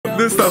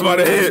this stuff out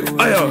of head.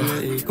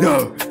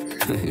 Yo.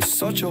 You're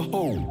such a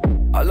hoe.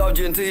 I loved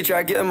you until you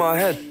tried to get in my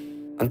head,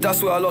 and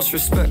that's where I lost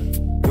respect.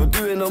 You're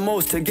doing the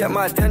most to get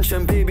my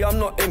attention, baby, I'm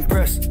not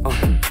impressed.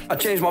 I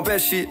changed my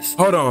bed sheets.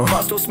 Hold on. But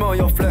I still smell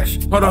your flesh.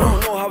 Hold on. I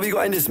don't know how we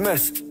got in this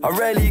mess. I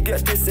rarely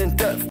get this in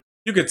depth.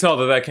 You could tell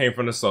that that came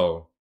from the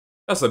soul.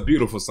 That's a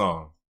beautiful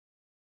song.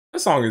 That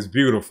song is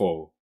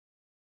beautiful.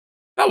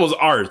 That was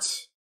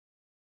art.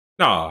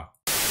 Nah.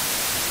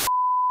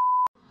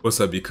 What's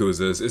up,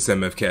 Yakuzas? It's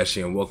MF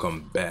Kashi and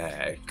welcome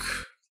back.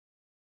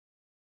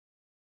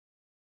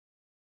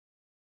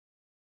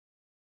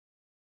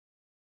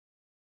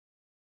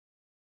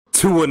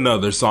 To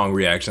another song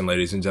reaction,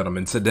 ladies and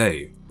gentlemen.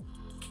 Today,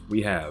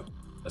 we have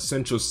a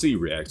Central Cee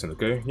reaction,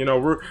 okay? You know,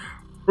 we're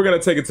gonna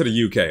take it to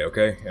the UK,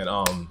 okay?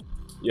 And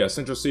yeah,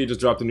 Central Cee just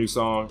dropped a new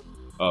song.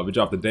 We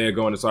dropped a day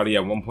ago and it's already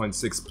at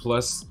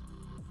 1.6+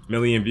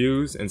 million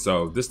views. And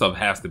so this stuff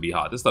has to be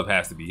hot. This stuff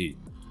has to be heat.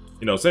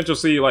 You know, Central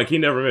Cee, like, he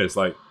never missed.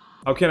 Like,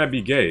 how can I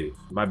be gay?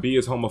 My B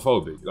is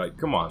homophobic. Like,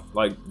 come on.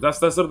 Like,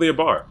 that's literally a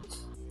bar.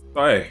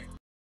 So, hey.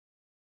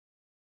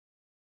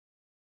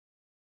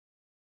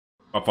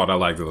 I thought I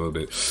liked it a little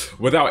bit.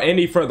 Without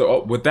any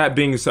further, with that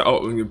being said,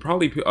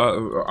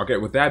 okay,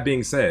 with that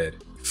being said,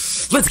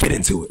 let's get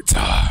into it.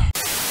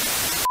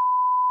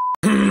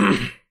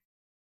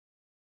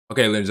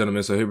 Okay, ladies and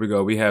gentlemen, so here we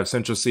go. We have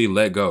Central Cee,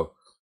 Let Go.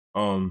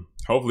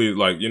 Hopefully,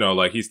 like, you know,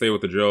 like, he stayed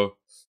with the drill.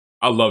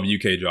 I love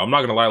UK drill. I'm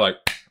not gonna lie, like,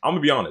 I'm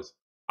gonna be honest.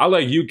 I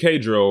like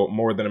UK drill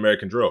more than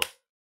American drill.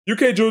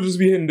 UK drill just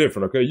be hitting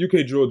different, okay?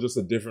 UK drill just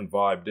a different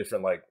vibe,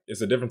 different, like,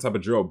 it's a different type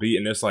of drill beat,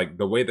 and it's like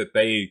the way that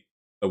they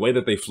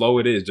flow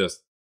it is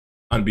just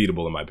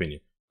unbeatable in my opinion.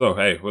 So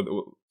hey,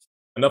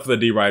 enough of the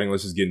D writing,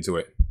 let's just get into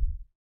it.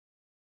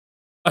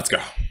 Let's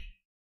go.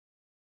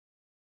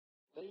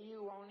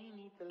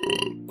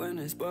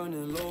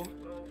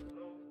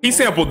 He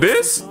sampled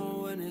this?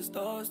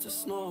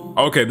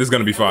 Okay, this is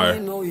gonna be fire.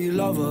 Oh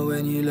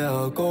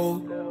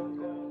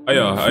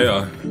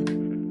yeah.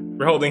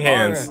 We're holding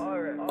hands.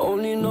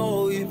 Only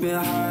know you've been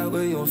high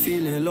when you're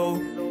feeling low.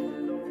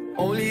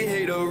 Only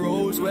hate the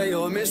roads where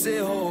you're missing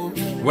home.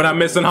 When I'm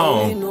missing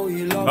home,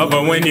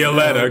 but when you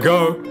let her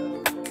go,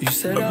 this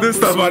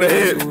stuff out of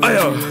head.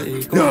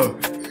 Yo.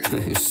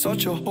 You're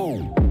such a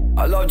hoe.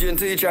 I loved you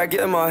until you tried to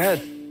get in my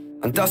head,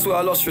 and that's where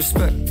I lost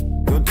respect.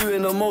 You're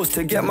doing the most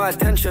to get my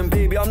attention,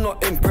 baby, I'm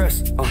not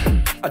impressed.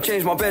 I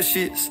changed my bed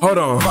sheets. Hold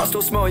on. But I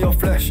still smell your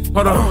flesh.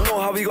 Hold on. I don't know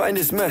how we got in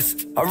this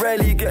mess. I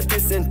rarely get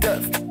this in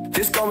depth.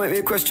 This gon' make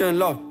me question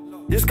love.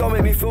 This gon'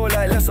 make me feel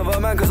like less of a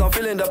man, cause I'm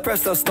feeling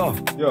depressed and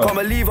stuff. Can't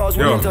believe I was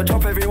willing to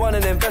drop everyone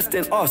and invest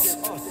in us.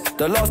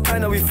 The last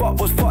time that we fought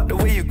was fucked. The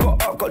way you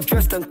got up, got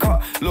dressed and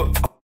cut. Look.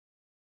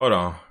 Hold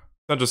on.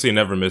 Central Cee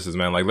never misses,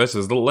 man. Like, let's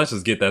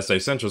just get that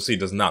straight. Central Cee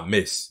does not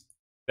miss.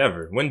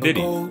 Never. When did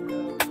he?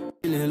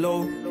 Feeling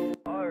low.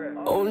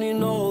 Only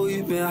know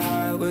you've been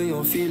high when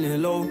you're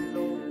feeling low.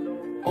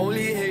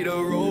 Only hate the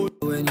road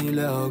when you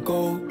let her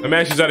go. Let me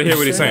actually try to hear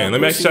what he's saying.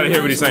 Let's try to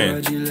hear what he's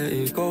saying.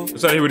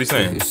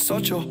 You're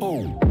such a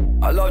hoe.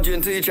 I loved you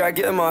until you tried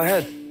to get in my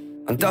head,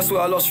 and that's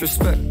where I lost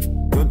respect.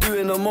 You're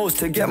doing the most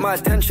to get my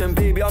attention,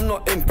 baby, I'm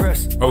not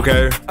impressed.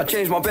 Okay. I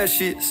changed my bed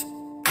sheets,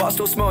 but I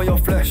still smell your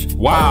flesh.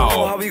 Wow. I don't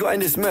know how we got in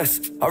this mess.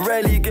 I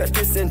rarely get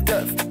this in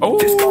depth. Oh.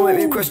 This gon' make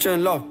me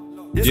question love.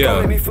 This gon'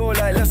 make me feel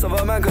like less of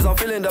a man, cause I'm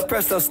feeling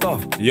depressed and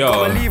stuff.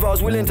 Can't believe I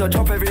was willing to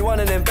drop everyone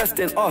and invest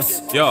in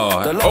us.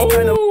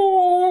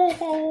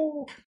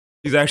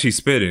 He's actually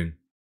spitting.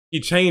 He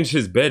changed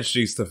his bed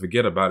sheets to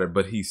forget about it,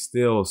 but he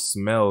still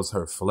smells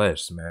her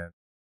flesh, man.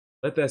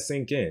 Let that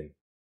sink in.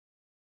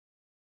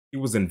 He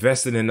was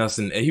invested in us,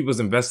 and he was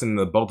invested in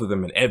the both of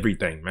them and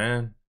everything,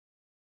 man.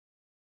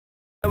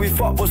 We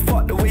fought was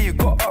fucked. The way you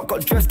got up,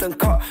 got dressed and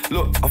cut.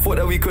 Look, I thought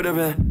that we could have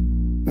been.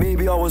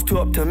 Maybe I was too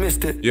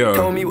optimistic.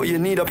 Tell me what you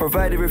need, I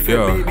provided with it.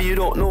 Baby, you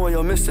don't know what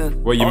you're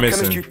missing. What you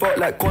missing? Chemistry fought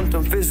like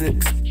quantum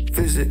physics.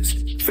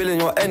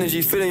 Feeling your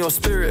energy, feeling your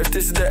spirit. If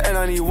this is the end,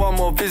 I need one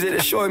more visit.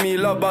 It's showing me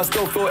love, but I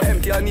still feel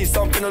empty. I need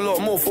something a lot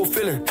more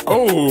fulfilling.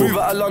 Move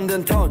out of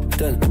London town,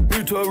 then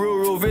move to a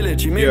rural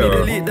village. You made me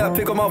delete that,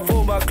 pick up my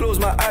phone, but I close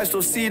my eyes,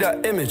 still see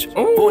that image.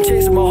 Bone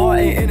chasing, my heart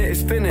ain't in it,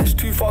 it's finished.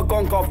 Too far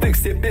gone, can't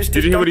fix it, bitch.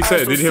 Did you hear what he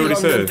said? Did you hear what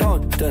he said?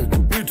 Then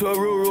move to a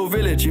rural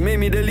village. You made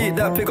me delete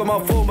that, pick up my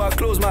phone, but I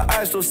close my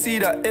eyes, still see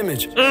that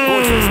image.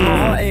 Bone chasing, my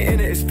heart ain't in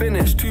it, it's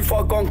finished. Too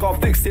far gone,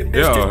 can't fix it,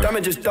 bitch. This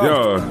damage is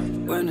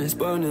done. When it's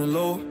burning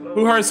low.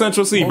 Who heard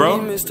Central Cee, bro?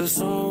 Who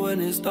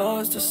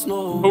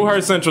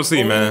heard Central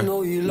Cee, man?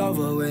 Who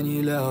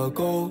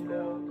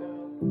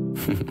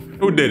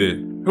did it?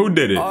 Who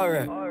did it?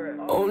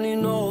 Only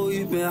know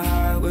you've been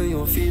high when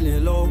you're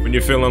feeling low. When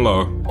you're feeling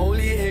low.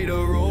 Only hate the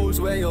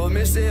roads where you're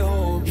missing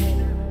home.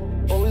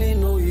 Only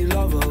know you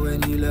love her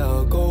when you let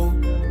her go.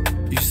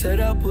 You said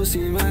that pussy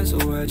man, so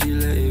why'd you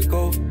let it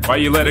go? Why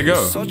you let it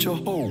go? Such a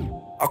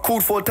hoe. I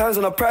called 4 times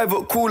on a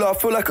private call, I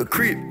feel like a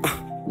creep.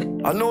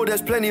 I know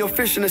there's plenty of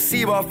fish in the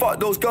sea, but I fuck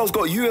those girls,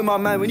 got you in my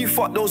mind. When you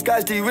fuck those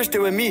guys, do you wish they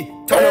were me?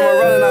 Turn them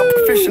around and I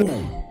put fish in.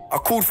 I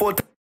called 4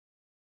 times.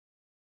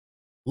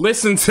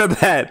 Listen to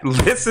that.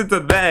 Listen to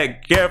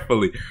that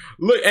carefully.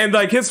 Look, and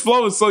like his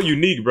flow is so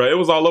unique, bro. It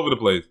was all over the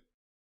place.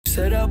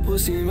 You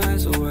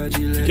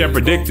can't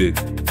predict it.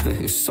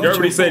 You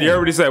already said.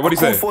 What'd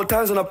he say? 4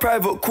 times on a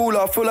private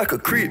cooler, I feel like a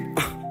creep.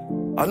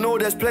 I know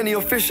there's plenty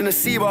of fish in the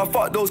sea, but I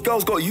fuck those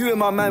girls, got you in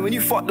my mind. When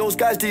you fuck those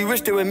guys, do you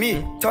wish they were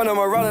me? Turn them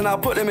around and I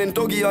put them in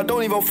doggy. I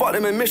don't even fuck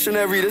them in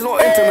missionary. There's no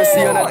intimacy,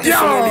 and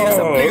additionally, it's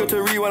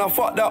obligatory when I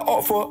fuck that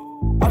up for.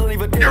 I don't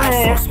even take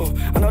my sauce off,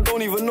 and I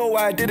don't even know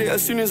why I did it.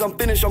 As soon as I'm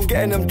finished, I'm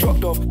getting them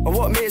dropped off. And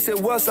what makes it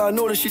worse, I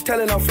know that she's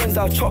telling her friends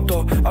that I chopped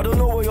off. I don't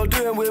know what you're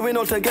doing, we're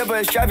not together.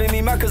 It's driving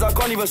me mad cause I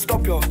can't even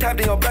stop you. Tapped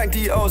in your bank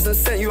details and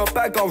sent you a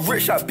bag. I'm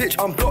rich, that bitch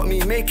unblock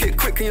me. Make it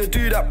quick, can you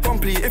do that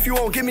promptly? If you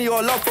won't give me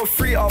your love for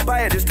free, I'll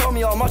buy it. Just tell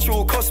me how much it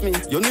will cost me.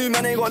 Your new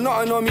man ain't got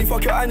nothing on me.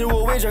 Fuck your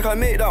annual wage, I can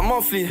make that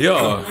monthly.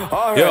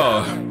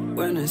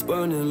 When it's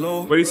burning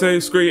low. What do you say?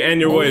 Screw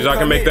annual wage, I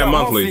can make that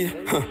monthly.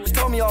 Just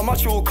tell me how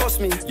much it will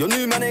cost me. Your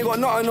new man ain't got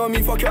nothing on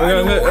me. Fuck your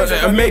annual wage, I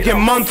can make it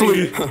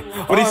monthly.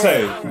 What do you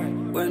say?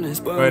 When it's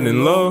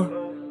burning low.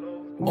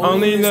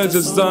 Only know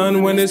just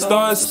done when it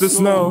starts to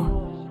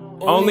snow.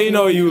 Only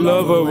know you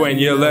love her when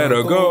you let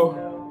her go.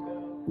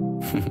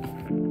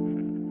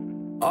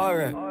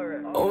 Alright.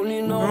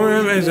 Only know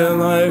revenge your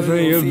life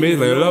when you're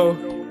feeling low.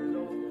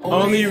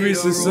 Only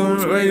reach the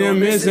sun when you're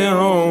missing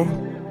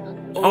home.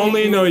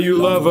 Only know you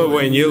love her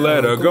when you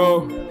let her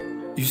go.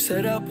 You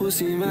said that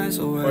pussy man,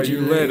 so why'd you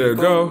let her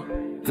go?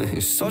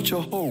 It's such a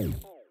hole.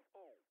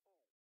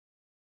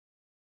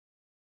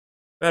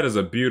 That is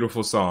a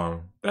beautiful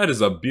song. That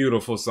is a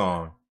beautiful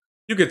song.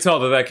 You could tell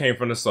that that came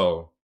from the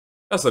soul.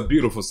 That's a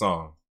beautiful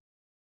song.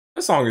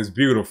 That song is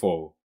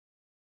beautiful.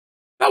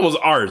 That was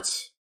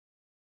art.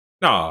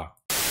 Nah.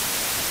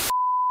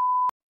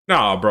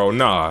 Nah, bro,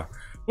 nah.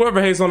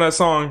 Whoever hates on that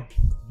song,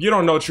 you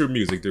don't know true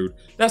music, dude.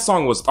 That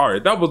song was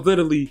art. That was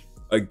literally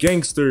a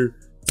gangster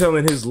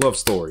telling his love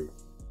story.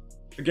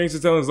 A gangster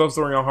telling his love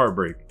story on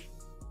Heartbreak.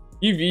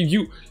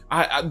 Dude,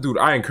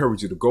 I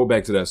encourage you to go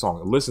back to that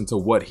song and listen to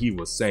what he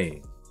was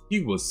saying.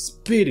 He was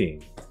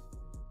spitting.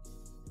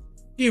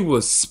 He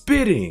was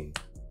spitting.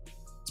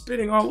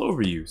 Spitting all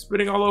over you.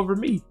 Spitting all over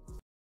me.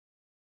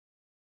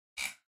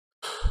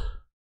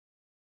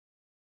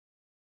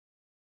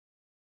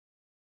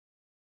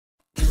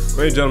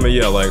 Ladies and gentlemen,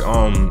 yeah, like,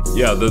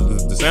 yeah,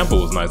 the sample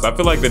was nice. I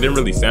feel like they didn't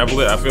really sample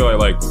it. I feel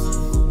like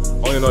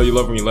Only Know You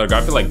Love Me, Let Her Go.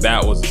 I feel like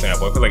that was the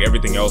sample. I feel like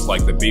everything else,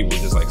 like, the beat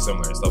was just, like,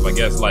 similar and stuff. I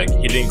guess, like,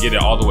 he didn't get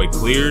it all the way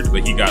cleared,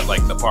 but he got,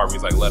 like, the part where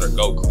he's like, let her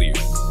go cleared.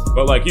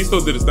 But, like, he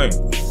still did his thing.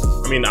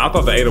 I mean, I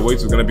thought the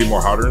 808s was gonna be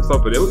more harder and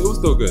stuff, but it was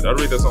still good. I'd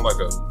rate that song like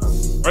a,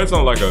 I'd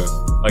song like an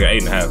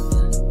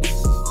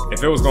 8.5.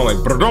 If it was going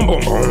like,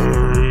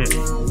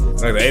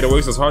 like the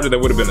 808s was harder, that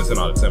would have been a 10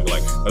 out of 10. But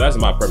like, but that's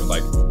my preference.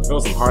 Like, there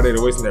was some hard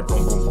 808s in there,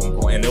 boom, boom, boom,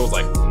 boom, and it was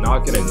like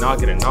knocking and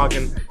knocking and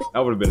knocking. That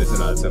would have been a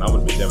 10 out of 10. I would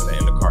have been jamming that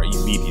in the car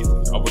immediately.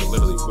 I would have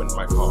literally went in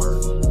my car,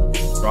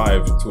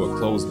 drive to a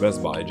closed Best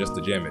Buy just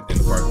to jam it in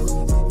the parking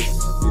lot.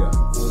 Yeah.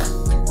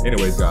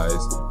 Anyways, guys,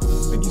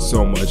 thank you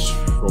so much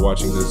for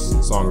watching this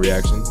song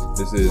reaction.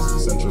 This is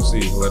Central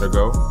C, Let Her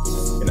Go,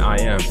 and I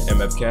am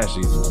MF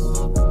Cashy,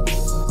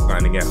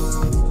 signing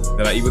out.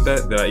 Did I eat with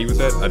that? Did I eat with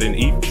that? I didn't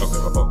eat? Okay,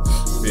 my fault.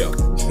 Yeah,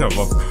 my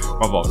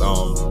fault.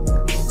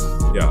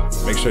 Yeah,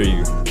 make sure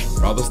you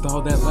rather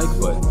stall that like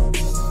button.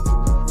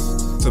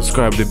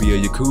 Subscribe to be a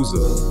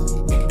Yakuza.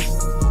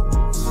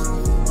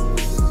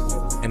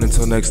 And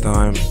until next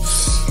time.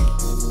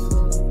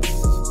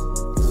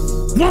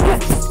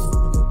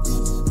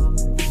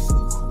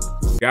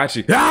 Got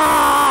you.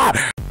 Ah!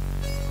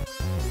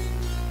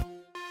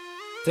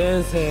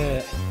 先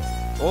生、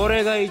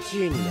俺が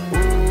1位にな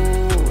る。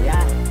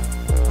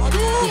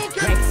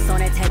Rex on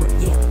that table,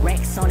 yeah,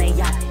 Rex on that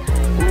yacht.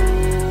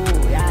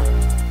 Ooh, yeah.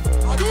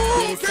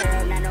 Yes,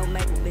 sir, not no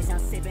maple, bitch, I'm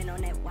sipping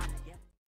on that water.